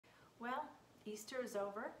Easter is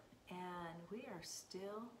over and we are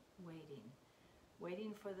still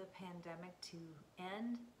waiting for the pandemic to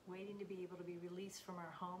end, waiting to be able to be released from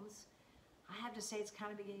our homes. I have to say it's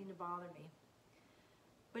kind of beginning to bother me.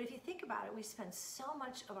 But if you think about it, we spend so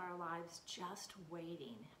much of our lives just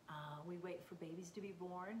waiting. We wait for babies to be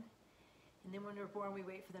born, and then when they're born, we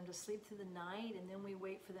wait for them to sleep through the night, and then we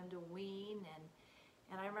wait for them to wean,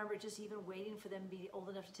 and I remember just even waiting for them to be old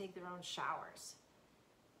enough to take their own showers.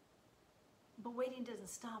 But waiting doesn't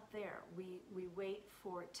stop there. We wait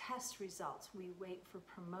for test results, we wait for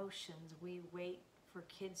promotions, we wait for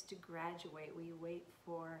kids to graduate, we wait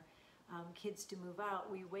for kids to move out,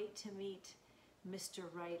 we wait to meet Mr.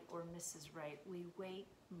 Right or Mrs. Right. We wait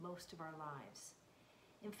most of our lives.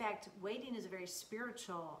 In fact, waiting is a very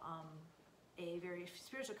spiritual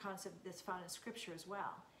concept that's found in Scripture as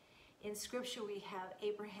well. In Scripture, we have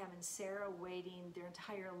Abraham and Sarah waiting their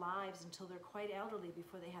entire lives until they're quite elderly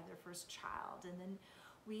before they have their first child. And then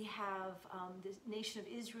we have the nation of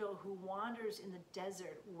Israel who wanders in the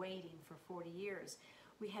desert waiting for 40 years.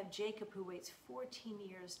 We have Jacob who waits 14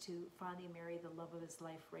 years to finally marry the love of his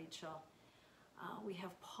life, Rachel. We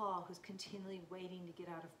have Paul who's continually waiting to get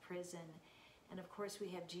out of prison. And of course we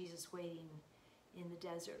have Jesus waiting in the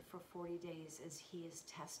desert for 40 days as he is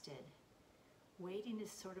tested. Waiting is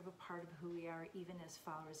sort of a part of who we are even as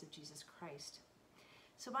followers of Jesus Christ.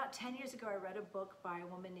 So about 10 years ago I read a book by a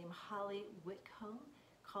woman named Holly Whitcomb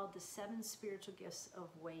called The 7 Spiritual Gifts of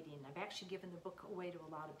Waiting. I've actually given the book away to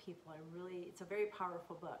a lot of people. It's a very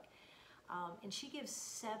powerful book. And she gives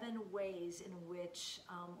 7 ways in which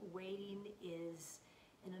waiting is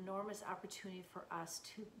an enormous opportunity for us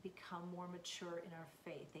to become more mature in our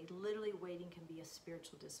faith. Literally, waiting can be a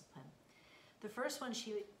spiritual discipline. The first one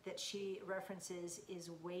that she references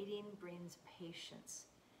is waiting brings patience.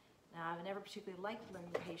 Now, I've never particularly liked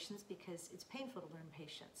learning patience because it's painful to learn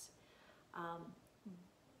patience.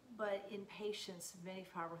 But in patience, many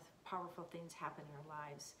powerful things happen in our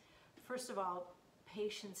lives. First of all,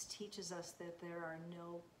 patience teaches us that there are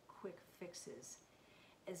no quick fixes.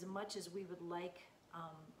 As much as we would like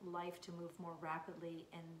life to move more rapidly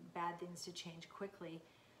and bad things to change quickly,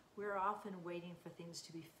 we're often waiting for things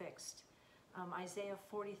to be fixed. Isaiah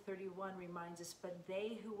 40:31 reminds us, "But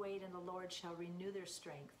they who wait on the Lord shall renew their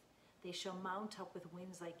strength. They shall mount up with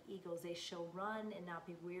wings like eagles. They shall run and not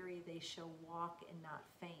be weary. They shall walk and not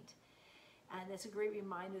faint." And that's a great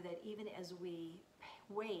reminder that even as we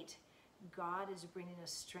wait, God is bringing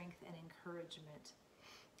us strength and encouragement.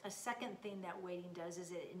 A second thing that waiting does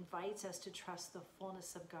is it invites us to trust the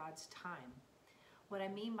fullness of God's time. What I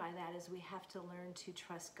mean by that is we have to learn to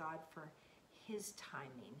trust God for his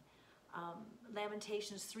timing.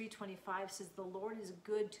 Lamentations 3:25 says, "The Lord is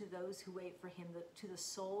good to those who wait for him, to the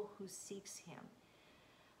soul who seeks him."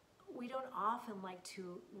 We don't often like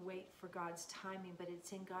to wait for God's timing, but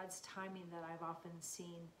it's in God's timing that I've often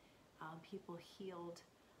seen people healed.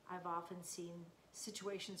 I've often seen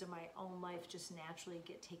situations in my own life just naturally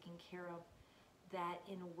get taken care of, that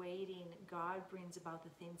in waiting, God brings about the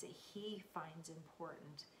things that he finds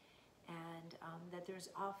important. And that there's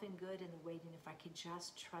often good in the waiting if I could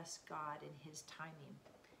just trust God in his timing.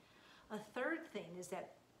 A third thing is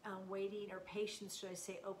that waiting, or patience should I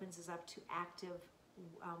say, opens us up to active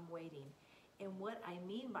waiting. And what I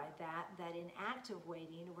mean by that in active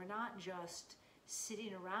waiting, we're not just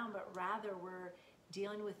sitting around, but rather we're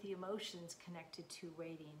dealing with the emotions connected to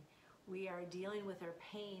waiting. We are dealing with our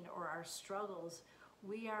pain or our struggles.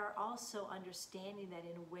 We are also understanding that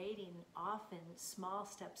in waiting, often small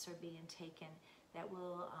steps are being taken that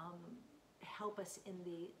will help us in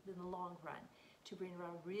the long run to bring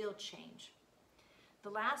around real change. The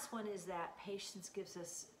last one is that patience gives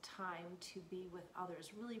us time to be with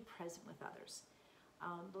others, really present with others.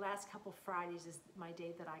 The last couple Fridays is my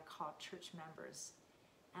day that I call church members.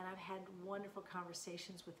 And I've had wonderful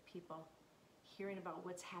conversations with people, hearing about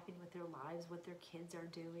what's happening with their lives, what their kids are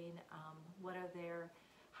doing,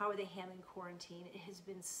 how are they handling quarantine. It has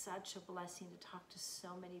been such a blessing to talk to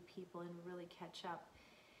so many people and really catch up.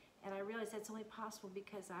 And I realized that's only possible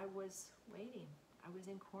because I was waiting. I was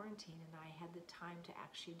in quarantine and I had the time to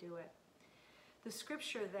actually do it. The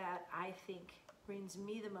scripture that I think brings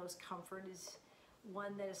me the most comfort is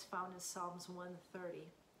one that is found in Psalms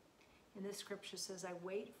 130. And this scripture says, "I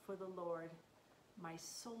wait for the Lord, my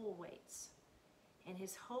soul waits, and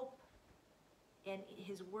his hope, and in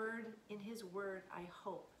his word I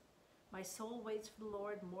hope. My soul waits for the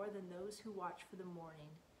Lord more than those who watch for the morning,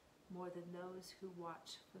 more than those who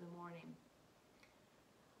watch for the morning."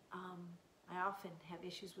 I often have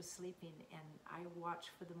issues with sleeping, and I watch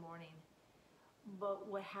for the morning. But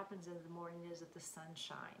what happens in the morning is that the sun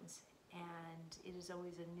shines, and it is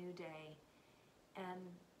always a new day. And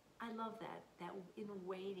I love that in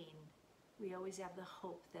waiting, we always have the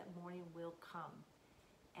hope that morning will come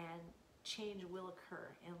and change will occur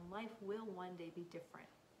and life will one day be different.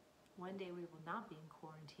 One day we will not be in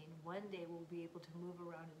quarantine. One day we'll be able to move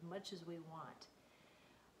around as much as we want.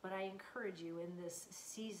 But I encourage you in this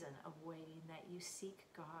season of waiting that you seek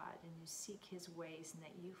God and you seek His ways and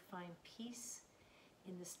that you find peace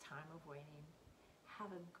in this time of waiting.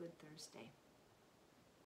 Have a good Thursday.